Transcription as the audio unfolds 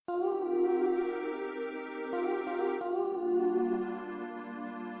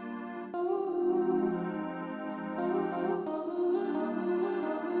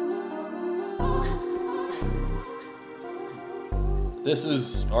This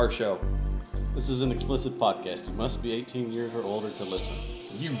is our show. This is an explicit podcast. You must be 18 years or older to listen.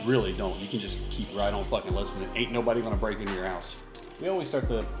 You really don't. You can just keep right on fucking listening. Ain't nobody gonna break into your house. We always start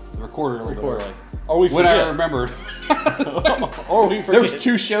the recorder a little bit early. Or we forget. When I remember. Or we forget. There's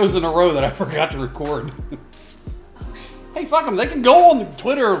 2 shows in a row that I forgot to record. Hey, fuck them. They can go on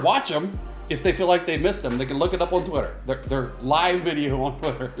Twitter and watch them. If they feel like they missed them, they can look it up on Twitter. They're live video on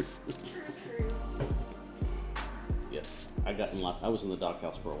Twitter. True. Yes, I was in the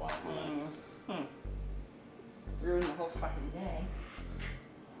doghouse for a while. Ruined the whole fucking day.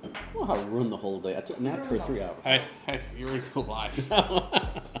 Well, I ruined the whole day. I took a nap for 3 hours. Hey, you're live.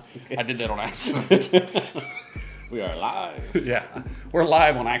 Okay. I did that on accident. We are live. Yeah, we're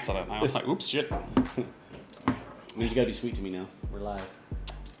live on accident. I was like, oops, shit. Means you gotta be sweet to me now. We're live.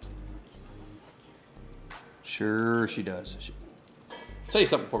 Sure, she does. Say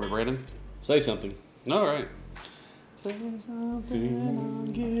something for me, Brandon. Say something. All right. Say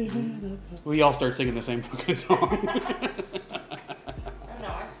something. We all start singing the same fucking song. I don't know.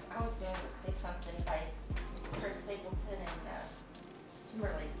 I was doing Say Something by Chris Stapleton and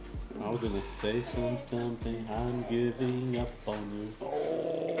Timberlake. I was gonna say something. I'm giving up on you.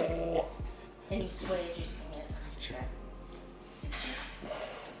 Oh. And you sway as you sing it.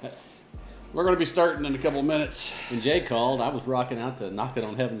 Okay. We're going to be starting in a couple of minutes. When Jay called, I was rocking out to Knocking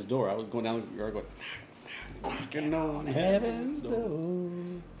on Heaven's Door. I was going down the yard going, Knocking on heaven's door.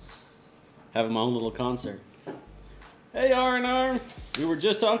 Having my own little concert. Hey, R&R. We were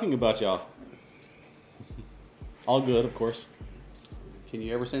just talking about y'all. All good, of course. Can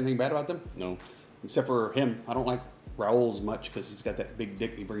you ever say anything bad about them? No. Except for him. I don't like Raul as much because he's got that big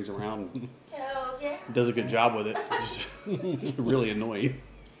dick he brings around. Hells yeah. Does a good job with it. It's really annoying.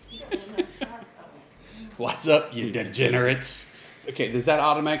 You don't even know shots of it. What's up, you degenerates? Okay, does that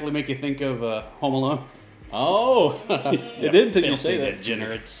automatically make you think of Home Alone? Oh, it did until you say that.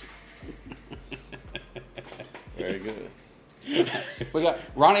 Degenerates. Very good. We got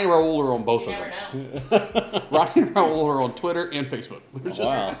Ronnie and Raul are on both You of never them. know. Ronnie and Raul are on Twitter and Facebook. They're just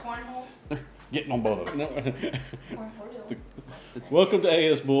Wow. Cornhole. getting on both of them. No. Cornhole. Welcome to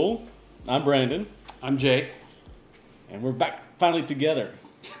AS Bull. I'm Brandon, I'm Jay. and we're back finally together.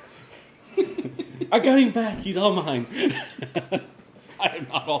 I got him back. He's all mine. I am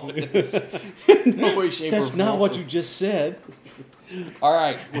not all this. In no way, shape, or That's form. not what you just said. All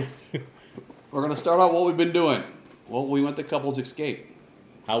right. We're going to start out what we've been doing. Well, we went to Couples Escape.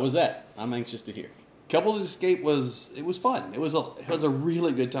 How was that? I'm anxious to hear. Couples Escape was fun. It was a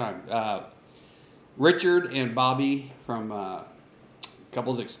really good time. Richard and Bobby from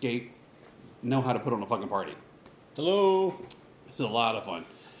Couples Escape know how to put on a fucking party. Hello. It's a lot of fun.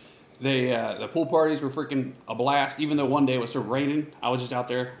 They the pool parties were freaking a blast. Even though one day it was sort of raining, I was just out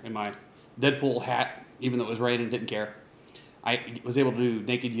there in my Deadpool hat. Even though it was raining, didn't care. I was able to do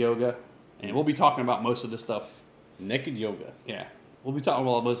naked yoga, and we'll be talking about most of this stuff. Naked yoga. Yeah, we'll be talking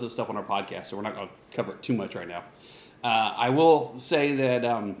about most of this stuff on our podcast, so we're not going to cover it too much right now. I will say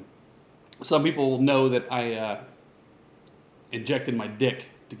that some people know that I injected my dick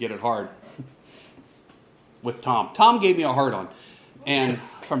to get it hard with Tom. Tom gave me a hard on, and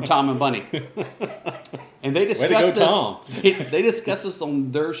from Tom and Bunny, and they discussed Way to go, this. Tom. They discussed this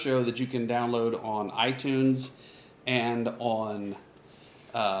on their show that you can download on iTunes and on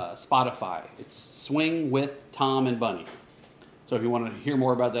Spotify. It's Swing with Tom and Bunny. So if you want to hear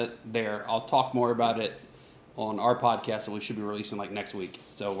more about that there, I'll talk more about it on our podcast that we should be releasing like next week.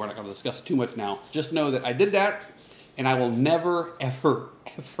 So we're not going to discuss too much now. Just know that I did that, and I will never, ever,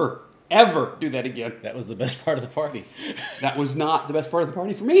 ever, ever do that again. That was the best part of the party. That was not the best part of the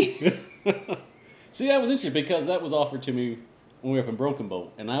party for me. See, that was interesting because that was offered to me when we were up in Broken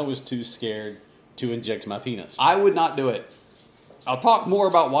Bow, and I was too scared to inject my penis. I would not do it. I'll talk more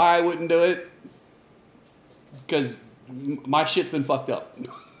about why I wouldn't do it, because my shit's been fucked up.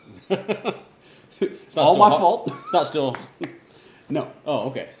 It's not All still my hard- fault. It's not still. No. Oh,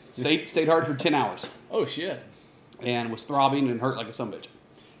 okay. Stayed hard for 10 hours Oh, shit. and was throbbing and hurt like a sumbitch.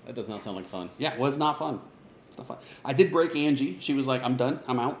 That does not sound like fun. Yeah, it was not fun. It's not fun. I did break Angie. She was like, I'm done.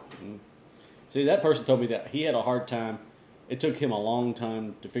 I'm out. See, that person told me that he had a hard time. It took him a long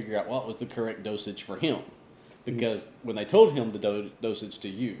time to figure out what was the correct dosage for him. Because when they told him the dosage to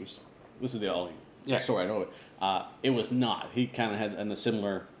use, this is the only story I know of, it was not. He kind of had a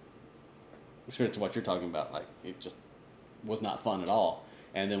similar experience to what you're talking about. Like, it just was not fun at all.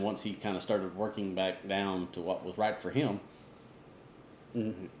 And then once he kind of started working back down to what was right for him,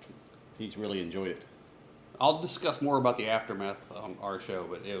 he's really enjoyed it. I'll discuss more about the aftermath on our show,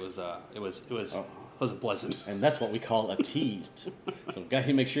 but it wasn't pleasant. And that's what we call a teased. So got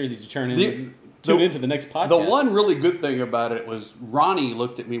to make sure that you turn in. tune into the next podcast. The one really good thing about it was Ronnie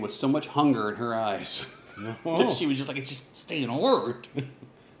looked at me with so much hunger in her eyes. Oh. She was just like, it's just staying a word. And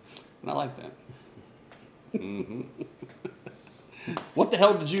I like that. Mm-hmm. What the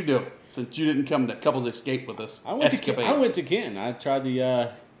hell did you do since you didn't come to Couples Escape with us? I went to Canton. I tried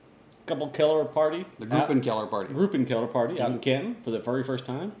the couple Keller party. The Group Keller party. Group and Keller party out in Canton for the very first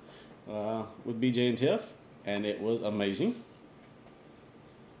time with BJ and Tiff, and it was amazing.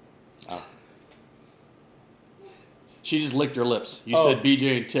 She just licked her lips. You Oh. said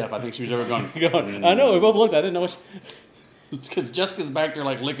BJ and Tiff. I think she was ever going. I know, we both looked. I didn't know what. It's because Jessica's back there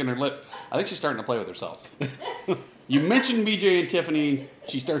like licking her lips. I think she's starting to play with herself. You mentioned BJ and Tiffany.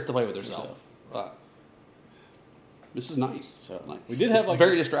 She starts to play with herself. This is nice. So, Nice. we did have, It's like,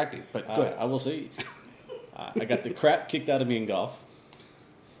 very distracting, but good. I will see. I got the crap kicked out of me in golf,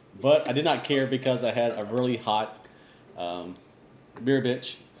 but I did not care because I had a really hot beer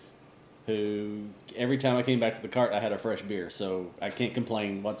bitch who every time I came back to the cart I had a fresh beer, so I can't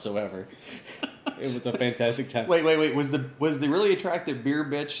complain whatsoever. It was a fantastic time. Wait. Was the really attractive beer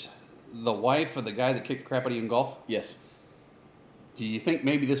bitch the wife of the guy that kicked the crap out of you in golf? Yes. Do you think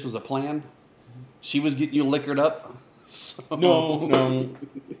maybe this was a plan? She was getting you liquored up? So... No.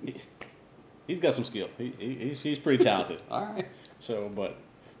 He's got some skill. He's pretty talented. All right. So, but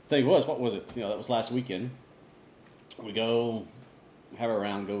the thing was, what was it? That was last weekend. We go have a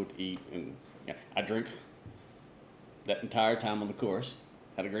round, go to eat, and I drink that entire time on the course.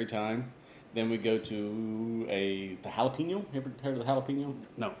 Had a great time. Then we go to the Jalapeno. You ever heard of the Jalapeno?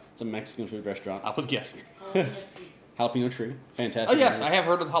 No. It's a Mexican food restaurant. I was guessing. Jalapeno Tree. Fantastic. Oh, yes. I margaritas. have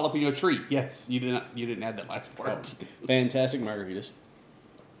heard of the jalapeno tree. Yes. You didn't add that last part. Fantastic margaritas,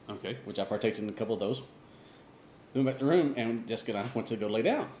 Okay. which I partaked in a couple of those. Then we went back to the room, and Jessica and I went to go lay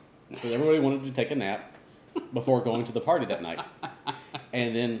down. Because everybody wanted to take a nap before going to the party that night.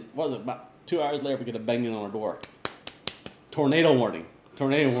 And then, what was it, about 2 hours later, we get a banging on our door. Tornado warning.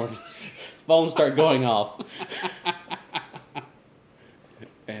 Phones start going off.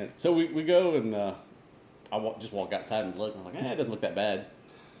 And so we go, and I just walk outside and look. And I'm like, it doesn't look that bad.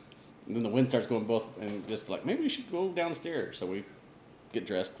 And then the wind starts going both, and just like, maybe we should go downstairs. So we get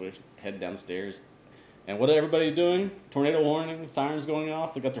dressed, we head downstairs. And what everybody's doing, tornado warning, sirens going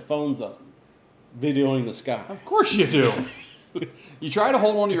off, they got their phones up, videoing the sky. Of course you do. You try to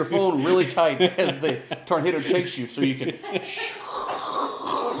hold onto your phone really tight as the tornado takes you so you can...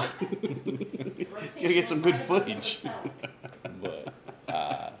 You get some good footage. But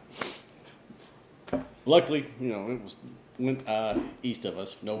luckily, it went east of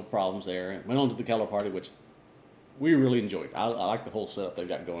us, no problems there. And went on to the Keller party, which we really enjoyed. I like the whole setup they've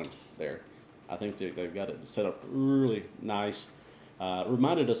got going there. I think they've got it set up really nice.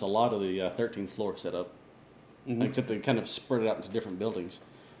 Reminded us a lot of the 13th floor setup, except they kind of spread it out into different buildings.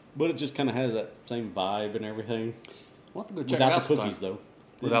 But it just kind of has that same vibe and everything. We'll have to go check Without it out the cookies, sometime. though.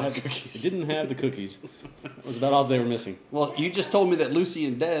 Without the cookies. It didn't have the cookies. That was about all they were missing. Well, you just told me that Lucy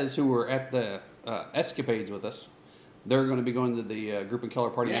and Dez, who were at the Escapades with us, they're going to be going to the Group and Keller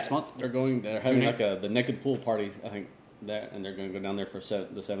party next month. They're having June like the naked pool party, I think, and they're going to go down there for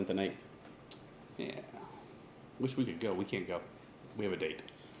the 7th and 8th. Yeah. Wish we could go. We can't go. We have a date.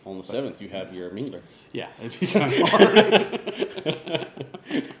 On the 7th, you have your mingler. Yeah, it'd be kind of hard.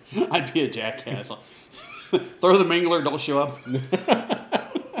 I'd be a jackass. Throw the mingler, don't show up.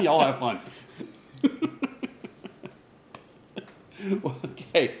 Y'all have fun.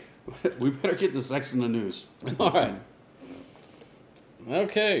 Okay, we better get the sex in the news. All right.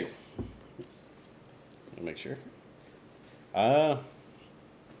 Okay. Let me make sure.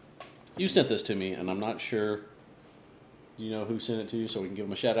 You sent this to me, and I'm not sure. Do you know who sent it to you, so we can give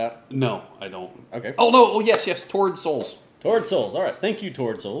them a shout out? No, I don't. Okay. Oh no! Oh yes, Toward Souls. Toward Souls. All right. Thank you,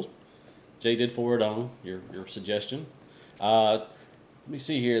 Toward Souls. Jay did forward on your suggestion. Let me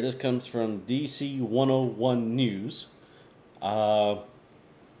see here. This comes from DC 101 News.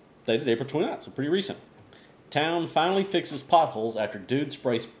 Dated April 29th, so pretty recent. Town finally fixes potholes after dude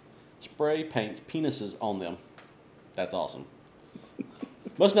spray paints penises on them. That's awesome.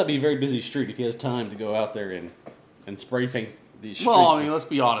 Must not be a very busy street if he has time to go out there and spray paint these streets. Well, I mean, let's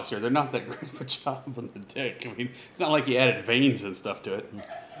be honest here. They're not that great of a job on the dick. I mean, it's not like you added veins and stuff to it.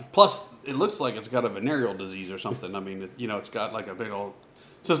 Plus, it looks like it's got a venereal disease or something. I mean, it's got like a big old...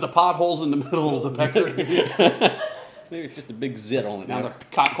 It says the potholes in the middle of the pecker. Maybe it's just a big zit on it. Now they're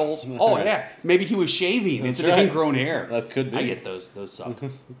cock holes. Oh, yeah. Maybe he was shaving. It's an right. ingrown hair. That could be. I get those. Those suck.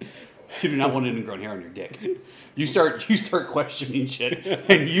 You do not want an ingrown hair on your dick. You start questioning shit,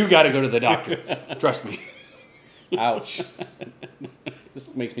 and you got to go to the doctor. Trust me. Ouch.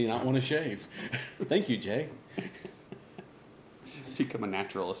 This makes me not want to shave. Thank you, Jay. Become a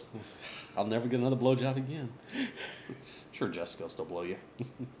naturalist. I'll never get another blowjob again. Sure, Jessica will still blow you.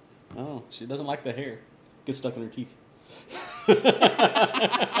 Oh, she doesn't like the hair. Gets stuck in her teeth.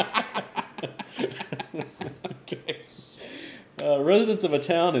 Okay. Residents of a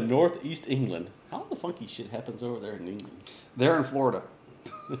town in northeast England. How the funky shit happens over there in England? They're in Florida.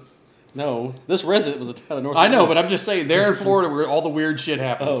 No, this resident was a town in northeast I know, England. but I'm just saying, they're in Florida where all the weird shit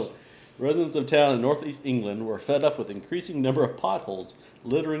happens. Oh, residents of town in northeast England were fed up with increasing number of potholes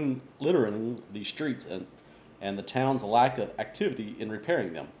littering the streets and the town's lack of activity in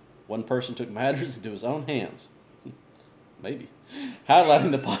repairing them. One person took matters into his own hands. Maybe.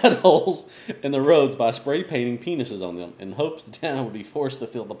 Highlighting the potholes in the roads by spray painting penises on them in hopes the town would be forced to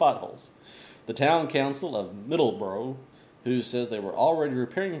fill the potholes. The town council of Middleborough, who says they were already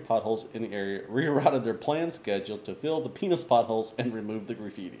repairing potholes in the area, rerouted their planned schedule to fill the penis potholes and remove the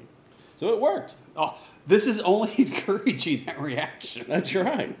graffiti. So it worked. Oh, this is only encouraging that reaction. That's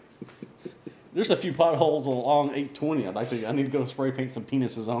right. There's a few potholes along 820. I need to go spray paint some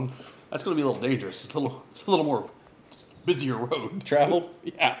penises on. That's going to be a little dangerous. It's a little more busier road. Traveled?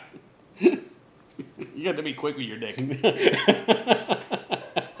 Yeah. You got to be quick with your dick.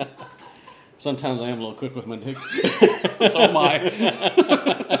 Sometimes I am a little quick with my dick. So am I.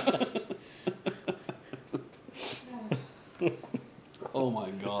 Oh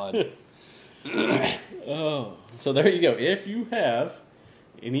my God. Oh, so there you go. If you have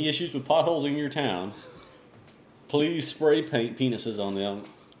any issues with potholes in your town, please spray paint penises on them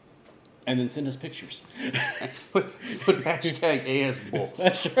and then send us pictures. Put hashtag ASBull.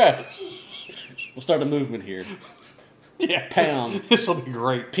 That's right. We'll start a movement here. Yeah. Pound This will be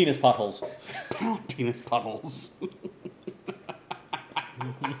great. penis potholes. Pound penis puddles.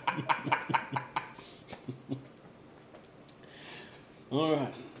 All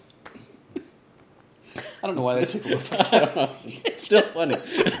right. I don't know why that took a little. It's still funny.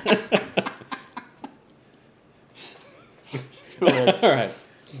 Go ahead. All right.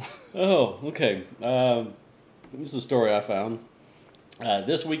 Oh, okay. This is a story I found.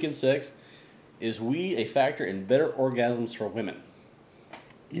 This week in sex, is weed a factor in better orgasms for women?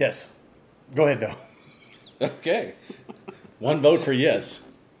 Yes. Go ahead, though. Okay. One vote for yes.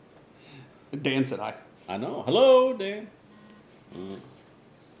 Dan said I. I know. Hello, Dan.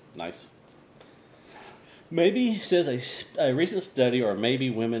 Nice. Maybe, says a recent study, or maybe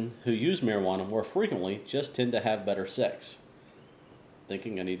women who use marijuana more frequently just tend to have better sex.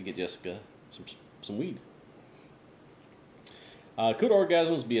 Thinking I need to get Jessica some weed. Could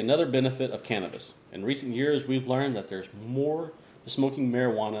orgasms be another benefit of cannabis? In recent years, we've learned that there's more to smoking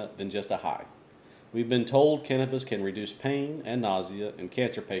marijuana than just a high. We've been told cannabis can reduce pain and nausea in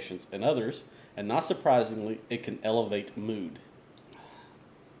cancer patients and others, and not surprisingly, it can elevate mood.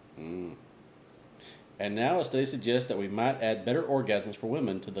 And now a study suggests that we might add better orgasms for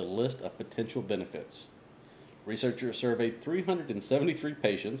women to the list of potential benefits. Researchers surveyed 373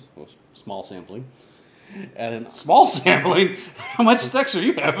 patients, well, small sampling, at an... Small sampling? How much sex are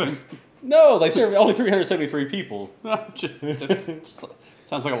you having? No, they surveyed only 373 people.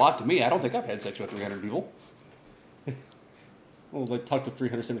 Sounds like a lot to me. I don't think I've had sex with 300 people. Well, they talked to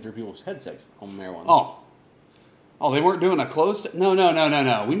 373 people who had sex on marijuana. Oh, they weren't doing a closed...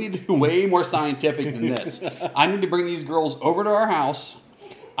 No. We need to do way more scientific than this. I need to bring these girls over to our house.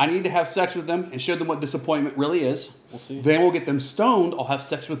 I need to have sex with them and show them what disappointment really is. We'll see. Then we'll get them stoned. I'll have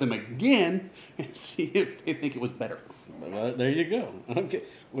sex with them again and see if they think it was better. Well, there you go. Okay,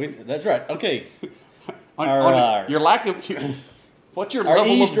 that's right. Okay. Your lack of... What's your Our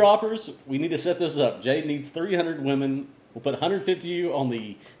level of... eavesdroppers, we need to set this up. Jay needs 300 women. We'll put 150 of you on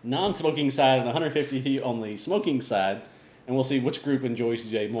the non-smoking side and 150 of you on the smoking side, and we'll see which group enjoys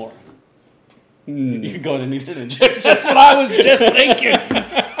Jay more. You're going to need an injection. That's what I was just thinking.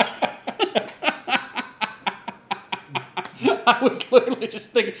 I was literally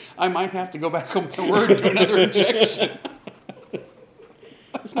just thinking, I might have to go back home to work and do another injection.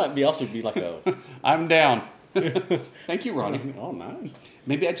 This might be also be like a... I'm down. Thank you, Ronnie. Oh, nice.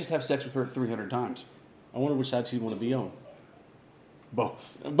 Maybe I just have sex with her 300 times. I wonder which side she'd want to be on.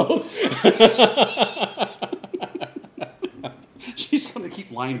 Both. Both? She's going to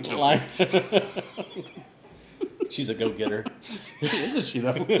keep lying to me. She's a go-getter. Isn't she,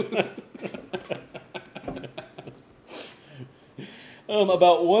 though?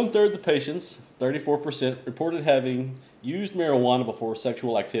 About one-third of the patients, 34%, reported having used marijuana before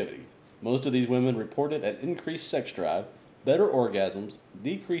sexual activity. Most of these women reported an increased sex drive, better orgasms,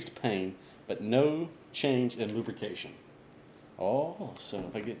 decreased pain, but no change in lubrication. Oh, so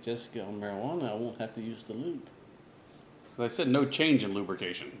if I get Jessica on marijuana, I won't have to use the lube. I said no change in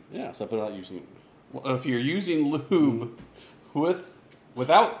lubrication. Yeah, so if they're not using it. Well, if you're using lube with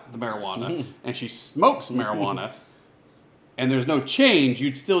without the marijuana, and she smokes marijuana, and there's no change,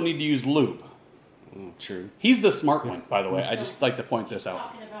 you'd still need to use lube. True. He's the smart one, by the way. I just like to point this out.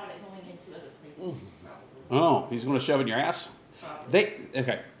 Talking about it going into other places. Oh, he's going to shove it in your ass?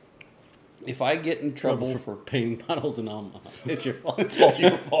 Okay. If I get in trouble For painting puddles and all, it's your fault. it's all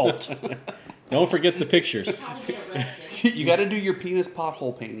your fault. Don't forget the pictures. Probably get arrested. You got to do your penis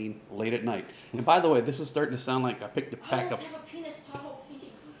pothole painting late at night. And by the way, this is starting to sound like I picked a pack Let's up. have a penis pothole painting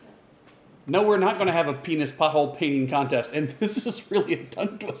contest. No, we're not going to have a penis pothole painting contest. And this is really a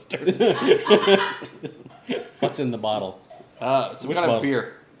tongue twister. What's in the bottle? Some Which kind bottle? of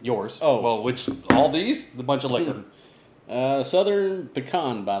beer. Yours. Oh. Well, which, all these? The bunch of liquor. Southern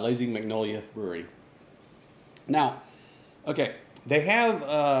Pecan by Lazy Magnolia Brewery. Now, okay, they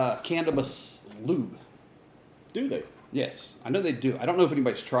have cannabis lube. Do they? Yes, I know they do. I don't know if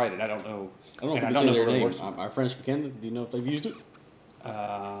anybody's tried it. I don't know. I don't know if and we can say their if it name. works. Our friends from Canada, do you know if they've used it?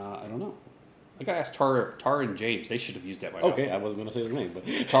 I don't know. I gotta ask Tara and James. They should have used that by now. Okay, I wasn't going to say their name, but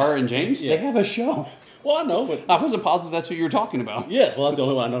Tara and James? Yeah. They have a show. well, I know, but I wasn't positive that's who you were talking about. yes, well, that's the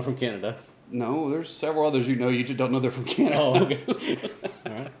only one I know from Canada. No, there's several others you know. You just don't know they're from Canada. Oh, okay.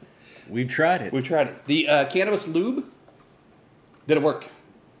 All right. We've tried it. We tried it. The cannabis lube, did it work?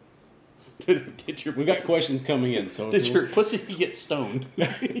 Did your We got questions coming in, so Did your pussy get stoned?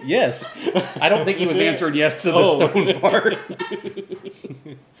 yes. I don't think he was answering yes to the Oh. stone part.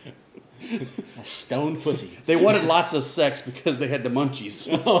 A stoned pussy. They wanted lots of sex because they had the munchies.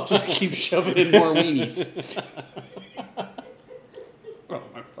 Oh. Just keep shoving in more weenies. Oh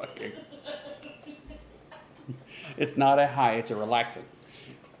my fucking! It's not a high; it's a relaxant,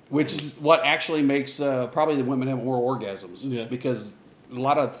 which is what actually makes probably the women have more orgasms. Yeah. Because a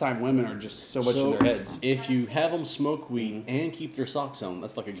lot of the time women are just so much in their heads. If you have them smoke weed and keep their socks on,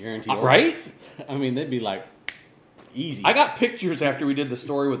 that's like a guaranteed order. Right? I mean, they'd be like easy. I got pictures after we did the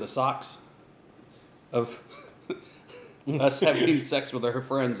story with the socks of us having sex with her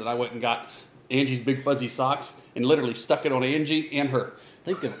friends, and I went and got Angie's big fuzzy socks and literally stuck it on Angie and her.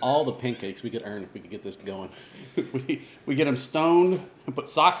 Think of all the pancakes we could earn if we could get this going. We get them stoned and put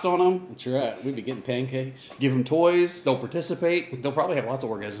socks on them, That's right. We'd be getting pancakes. give them toys, they'll participate. They'll probably have lots of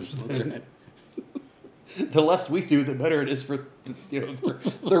orgasms. That's right. The less we do, the better it is for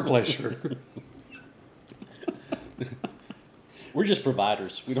their pleasure. We're just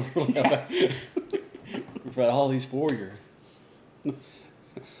providers. We don't really have we provide all these for you.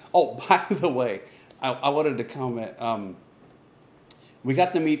 Oh, by the way, I wanted to comment. We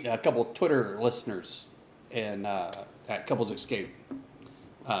got to meet a couple of Twitter listeners and at Couples Escape.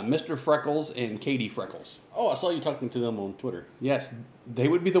 Mr. Freckles and Katie Freckles. Oh, I saw you talking to them on Twitter. Yes, they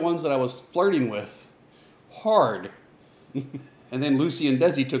would be the ones that I was flirting with hard. And then Lucy and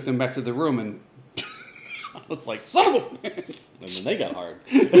Desi took them back to the room, and I was like, son of a... And then they got hard.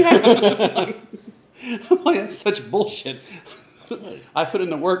 I'm like, that's such bullshit. I put in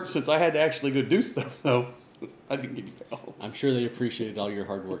the work since I had to actually go do stuff, though. I didn't get help. I'm sure they appreciated all your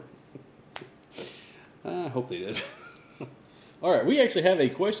hard work. I hope they did. All right, we actually have a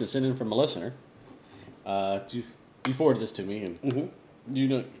question sent in from a listener. You forwarded this to me, and you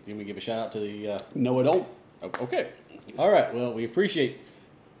know, can we give a shout out to the? No, I don't. Okay. All right. Well, we appreciate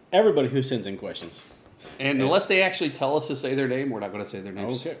everybody who sends in questions. And unless they actually tell us to say their name, we're not going to say their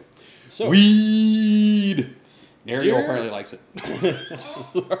names. Okay. So Weed. Ariel Dear- apparently likes it.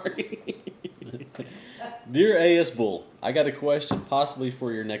 Sorry. Dear AS Bull, I got a question possibly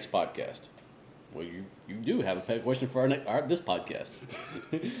for your next podcast. Well, you do have a question for this podcast.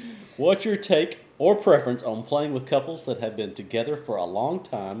 What's your take or preference on playing with couples that have been together for a long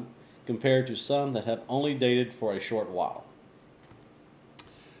time compared to some that have only dated for a short while?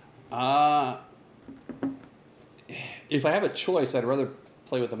 If I have a choice, I'd rather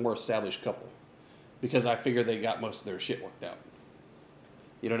play with a more established couple because I figure they got most of their shit worked out.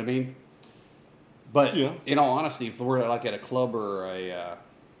 You know what I mean? But Yeah. in all honesty, if we're like at a club or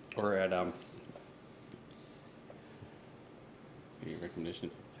at Any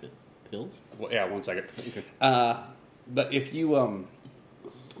recommendation for pills? well, yeah, 1 second. Okay. But if you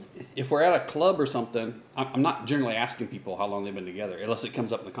if we're at a club or something, I'm not generally asking people how long they've been together unless it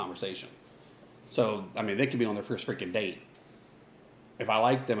comes up in the conversation. So I mean, they could be on their first freaking date. If I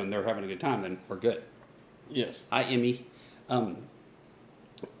like them and they're having a good time, then we're good. Yes. Hi, Emmy.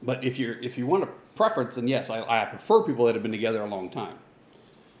 But if you want a preference, then yes, I prefer people that have been together a long time.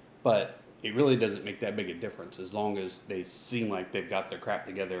 But it really doesn't make that big a difference as long as they seem like they've got their crap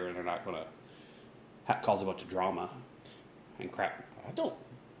together and they're not going to cause a bunch of drama and crap. I don't.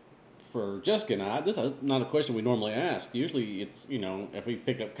 For Jessica and I, this is not a question we normally ask. Usually it's, if we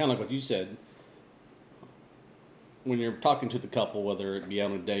pick up, kind of like what you said, when you're talking to the couple, whether it be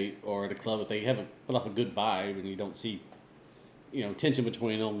on a date or at a club, if they haven't put off a good vibe and you don't see, tension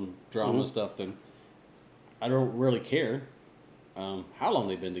between them, drama and stuff, then I don't really care how long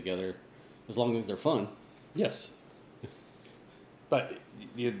they've been together, as long as they're fun. Yes. But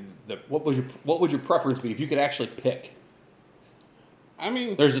what would your preference be if you could actually pick? I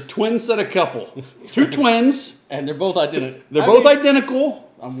mean, There's a twin set of couple, 2 twins. and they're both identical. They're both identical.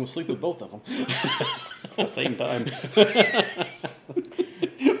 I'm gonna sleep with both of them At the same time.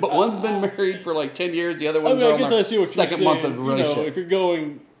 But one's been married for like 10 years. The other one's I on guess their I see what second you're month saying. of the relationship. If you're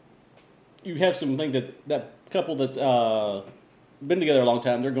going, you have some think that couple that's been together a long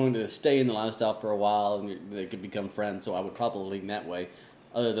time, they're going to stay in the lifestyle for a while, and they could become friends. So I would probably lean that way,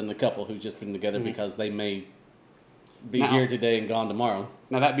 other than the couple who's just been together because they may be Now- here today and gone tomorrow.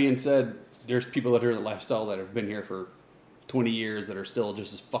 Now, that being said, there's people that are in the lifestyle that have been here for 20 years that are still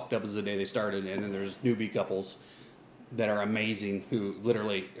just as fucked up as the day they started. And then there's newbie couples that are amazing who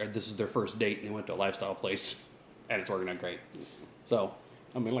literally, this is their first date and they went to a lifestyle place and it's working out great. So,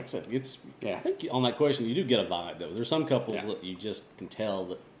 I mean, like I said, Yeah. I think on that question, you do get a vibe, though. There's some couples Yeah. that you just can tell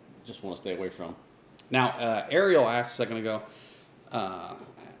that just want to stay away from. now, Ariel asked a second ago,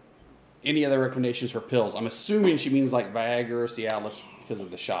 any other recommendations for pills? I'm assuming she means like Viagra or Cialis because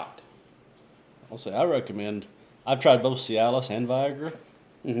of the shot. I'll say I recommend. I've tried both Cialis and Viagra,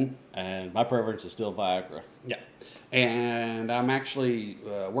 and my preference is still Viagra. Yeah. And I'm actually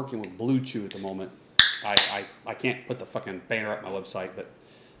working with Blue Chew at the moment. I can't put the fucking banner up my website, but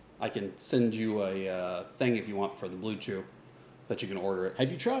I can send you a thing if you want for the Blue Chew that you can order it.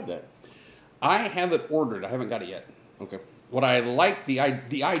 Have you tried that? I have it ordered. I haven't got it yet. Okay. What I like, the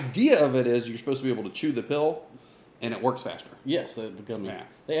idea of it is you're supposed to be able to chew the pill and it works faster. Yes, they become. Yeah.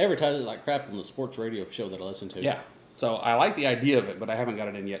 They advertise it like crap on the sports radio show that I listen to. Yeah. So I like the idea of it, but I haven't got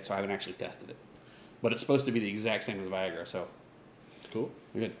it in yet, so I haven't actually tested it. But it's supposed to be the exact same as Viagra, so Cool.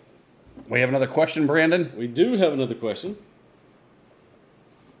 good. We have another question, Brandon. We do have another question.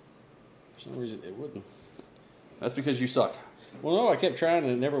 For some reason, it wouldn't. That's because you suck. Well, no, I kept trying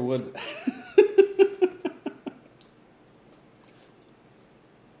and it never would.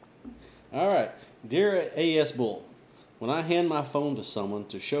 All right. Dear AS Bull, when I hand my phone to someone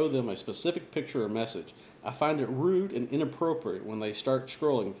to show them a specific picture or message, I find it rude and inappropriate when they start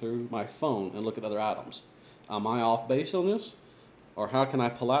scrolling through my phone and look at other items. Am I off base on this? Or how can I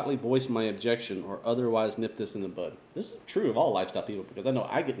politely voice my objection or otherwise nip this in the bud? This is true of all lifestyle people because I know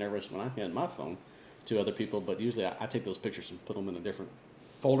I get nervous when I hand my phone to other people, but usually I take those pictures and put them in a different,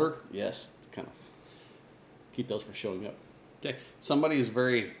 Folder. yes, kind of keep those for showing up. Okay. Somebody is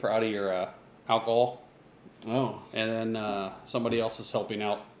very proud of your alcohol, Oh, and then somebody else is helping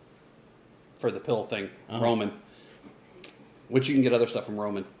out for the pill thing, Roman, which you can get other stuff from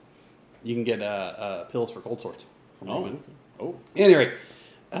Roman. You can get pills for cold sores from Roman. Oh, Anyway,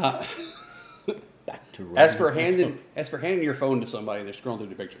 back to as for handing your phone to somebody, they're scrolling through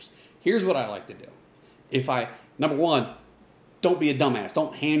the pictures. Here's what I like to do. Number one, don't be a dumbass.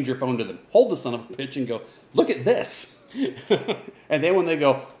 Don't hand your phone to them. Hold the son of a bitch and go, look at this. And then when they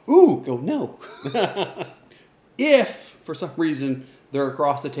go, ooh, go no. If for some reason they're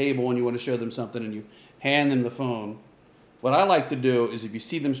across the table and you want to show them something and you hand them the phone, what I like to do is if you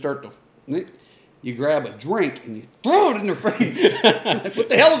see them start to, you grab a drink and you throw it in their face. Like, what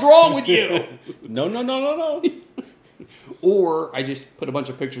the hell is wrong with you? No. Or I just put a bunch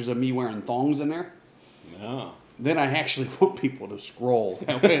of pictures of me wearing thongs in there. No. Then I actually want people to scroll.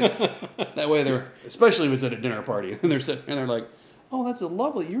 That way they're, especially if it's at a dinner party, and they're sitting and they're like, "Oh, that's a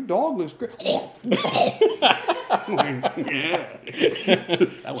lovely. Your dog looks great." Yeah.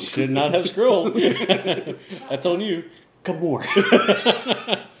 That one should not have scrolled. That's on you. Come more.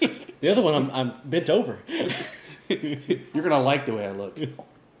 The other one, I'm bent over. You're gonna like the way I look.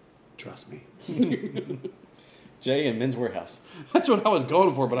 Trust me. Jay and Men's Warehouse. That's what I was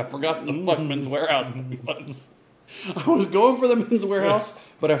going for, but I forgot the fuck Men's Warehouse was. I was going for the Men's Warehouse,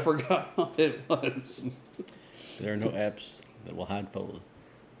 but I forgot what it was. There are no apps that will hide photos.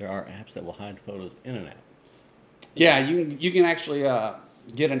 There are apps that will hide photos in an app. Yeah, you can actually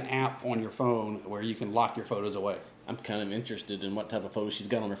get an app on your phone where you can lock your photos away. I'm kind of interested in what type of photos she's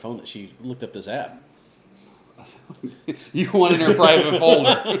got on her phone that she looked up this app. You want in her private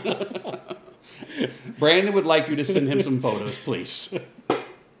folder. Brandon would like you to send him some photos, please.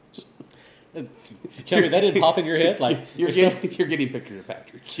 Tell me that didn't pop in your head? Like You're getting pictures of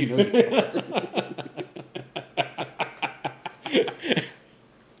Patrick. You know you are.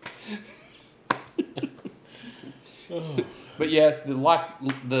 But yes, the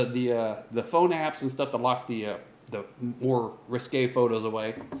phone apps and stuff to lock the the more risque photos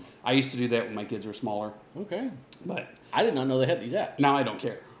away. I used to do that when my kids were smaller, Okay. but I did not know they had these apps. now I don't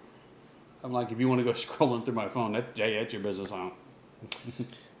care. I'm like, if you want to go scrolling through my phone, that's your business. I don't.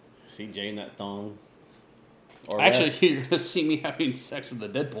 See Jay in that thong. Or Actually, less. you're gonna see me having sex with the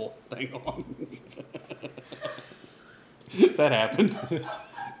Deadpool thing on. That happened,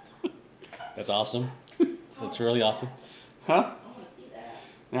 That's awesome. That's really awesome. huh? I want to see that.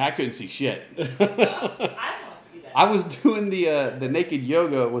 Nah, I couldn't see shit. I want to see that. I was doing the naked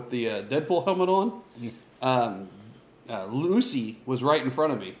yoga with the Deadpool helmet on. Lucy was right in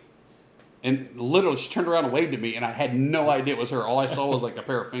front of me, and literally she turned around and waved at me, and I had no idea it was her. All I saw was like a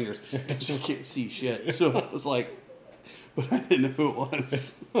pair of fingers because I can't see shit. So I was like, but I didn't know who it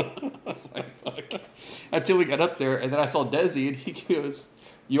was. I was like, fuck. Until we got up there, and then I saw Desi, and he goes,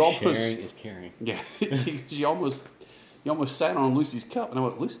 "You almost, Sharing is caring. yeah, he goes, you almost sat on Lucy's cup," and I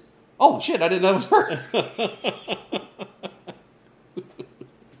went, "Lucy." Oh shit! I didn't know it was her.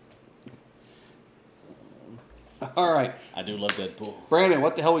 All right, I do love Deadpool. Brandon,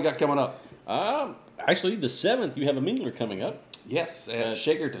 what the hell we got coming up? Actually, the 7th, you have a mingler coming up. Yes, at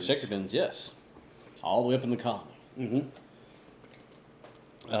Shakerton's. Shakerton's, yes. All the way up in the colony.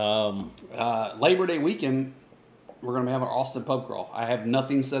 Labor Day weekend, we're going to have an Austin pub crawl. I have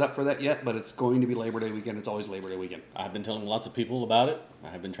nothing set up for that yet, but it's going to be Labor Day weekend. It's always Labor Day weekend. I've been telling lots of people about it. I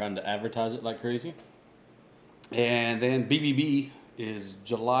have been trying to advertise it like crazy. And then BBB is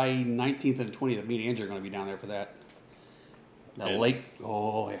July 19th and 20th. Me and Andrew are going to be down there for that. The And- lake.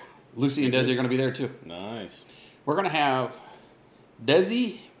 Oh, yeah. Lucy and Desi are going to be there too. Nice. We're going to have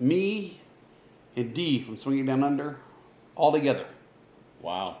Desi, me, and Dee from Swinging Down Under all together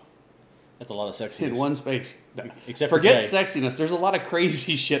Wow. That's a lot of sexiness. in one space. Except for Forget Jay. sexiness. There's a lot of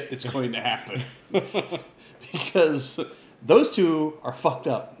crazy shit that's going to happen. Because those two are fucked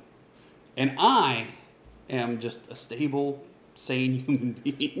up. And I am just a stable, sane human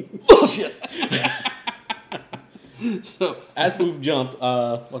being. Bullshit. So, As we jump,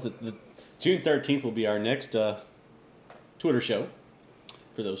 what's it? The June 13th will be our next Twitter show.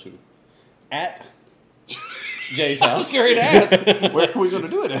 For those who at Jay's house. scary to ask. Where are we going to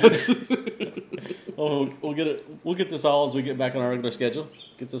do it at? Oh, we'll get it. We'll get this all as we get back on our regular schedule.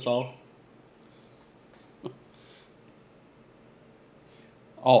 Get this all.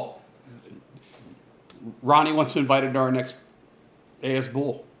 Oh. Ronnie wants to invite her to our next AS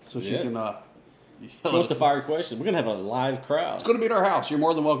Bull. So she Yeah. can... She wants to fire a question. We're gonna have a live crowd. It's going to be at our house. You're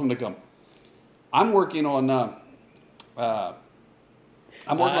more than welcome to come. I'm working on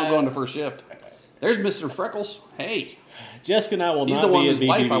going to first shift. There's Mr. Freckles. Hey. Jessica and I will He's not the one be at whose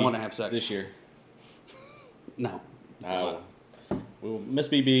wife BBB I wanna have sex. this year. No. We will miss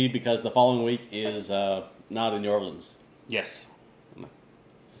BB because the following week is not in New Orleans. Yes.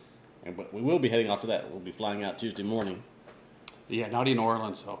 But we will be heading off to that. We'll be flying out Tuesday morning. Yeah, Naughty New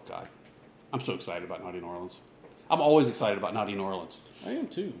Orleans. Oh, God. I'm so excited about Naughty New Orleans. I'm always excited about Naughty New Orleans. I am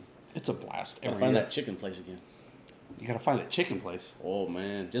too. It's a blast. Gotta every find year. that chicken place again. You got to find that chicken place. Oh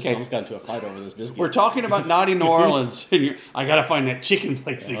man, Jessica Okay. almost got into a fight over this biscuit. We're talking about Naughty New Orleans. And I got to find that chicken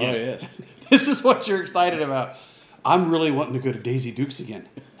place Oh again. yes. This is what you're excited about. I'm really wanting to go to Daisy Dukes again.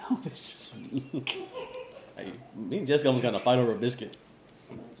 No, this is... Hey, me and Jessica almost got in a fight over a biscuit.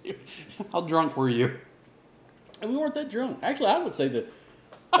 How drunk were you? And we weren't that drunk. Actually, I would say that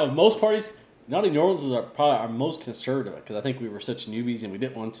of most parties, Naughty New Orleans is probably our most conservative because I think we were such newbies and we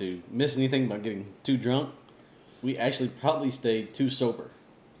didn't want to miss anything by getting too drunk. We actually probably stayed too sober.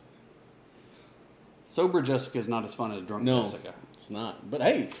 Sober Jessica is not as fun as drunk No, Jessica. it's not. But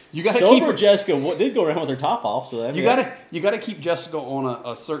hey, You gotta sober keep her- Jessica did go around with her top off. So that You gotta keep Jessica on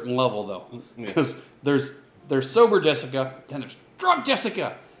a certain level though, Yeah. because there's sober Jessica, then there's drunk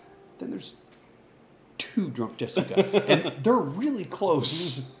Jessica, then there's two drunk Jessica, and they're really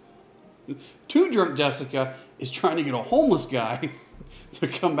close. Two drunk Jessica is trying to get a homeless guy to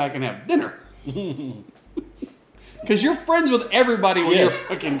come back and have dinner. Because you're friends with everybody when Yes. you're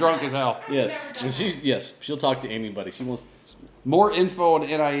fucking drunk as hell. Yes, and she'll talk to anybody. She wants. More info on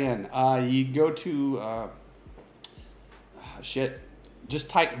NIN. You go to just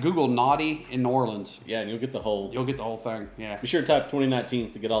type Google Naughty in New Orleans. Yeah, and you'll get the whole. You'll get the whole thing. Yeah. Be sure to type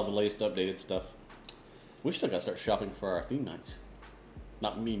 2019 to get all the latest updated stuff. We still got to start shopping for our theme nights.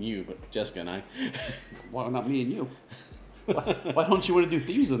 Not me and you, but Jessica and I. Well, not me and you. Why don't you want to do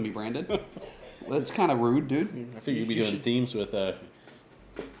themes with me, Brandon? Well, that's kind of rude, dude. I figure you'd be You doing should- themes with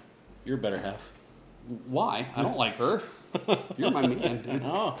your better half. Why? I don't like her. You're my man, dude.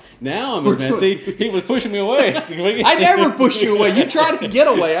 Oh, now I'm his man. See, he was pushing me away. I never push you away. You try to get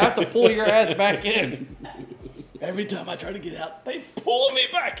away. I have to pull your ass back in. Every time I try to get out, they pull me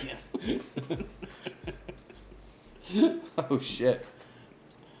back in. Oh shit.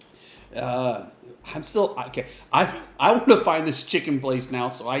 I'm still okay. I want to find this chicken place now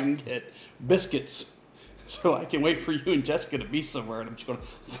so I can get biscuits. So I can wait for you and Jessica to be somewhere, and I'm just gonna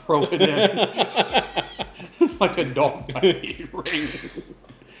throw it in like a dog fight ring.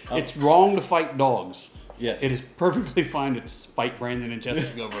 It's wrong to fight dogs. Yes. It is perfectly fine to fight Brandon and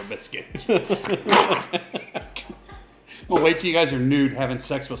Jessica over a biscuit. Well, wait till you guys are nude having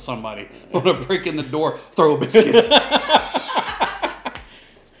sex with somebody. I'm gonna break in the door, throw a biscuit.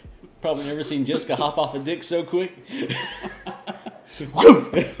 Probably never seen Jessica hop off a dick so quick.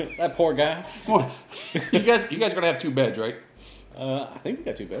 That poor guy. You guys are gonna have 2 beds, right? I think we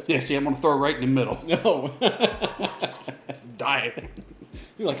got 2 beds. Yeah. See, I'm gonna throw it right in the middle. No. Die.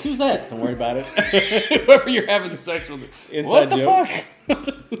 You're like, who's that? Don't worry about it. Whoever you're having sex with. Inside What the joke.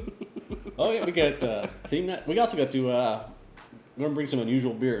 fuck? Oh yeah, we got theme night. We also got to. We're gonna bring some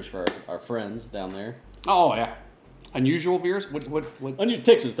unusual beers for our friends down there. Oh yeah. Unusual beers? What?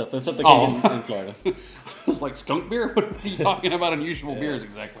 Texas stuff. The stuff they Oh. get in Florida. It's like skunk beer? What are you talking about unusual beers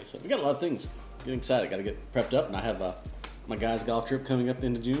exactly? So we got a lot of things. Getting excited. Got to get prepped up, and I have my guys' golf trip coming up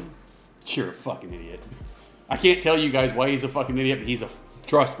into June. You're a fucking idiot. I can't tell you guys why he's a fucking idiot, but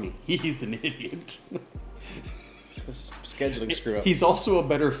trust me, he's an idiot. This scheduling screw up. He's also a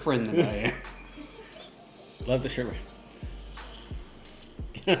better friend than I am. Love the shirt.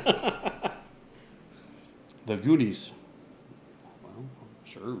 The Goonies. Well,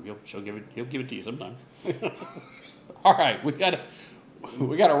 sure, he'll give it to you sometime. All right, we gotta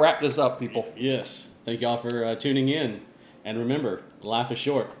wrap this up, people. Yes. Thank y'all for tuning in, and remember, life is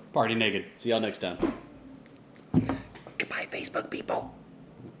short. Party naked. See y'all next time. Goodbye, Facebook people.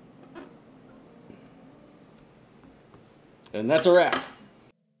 And that's a wrap.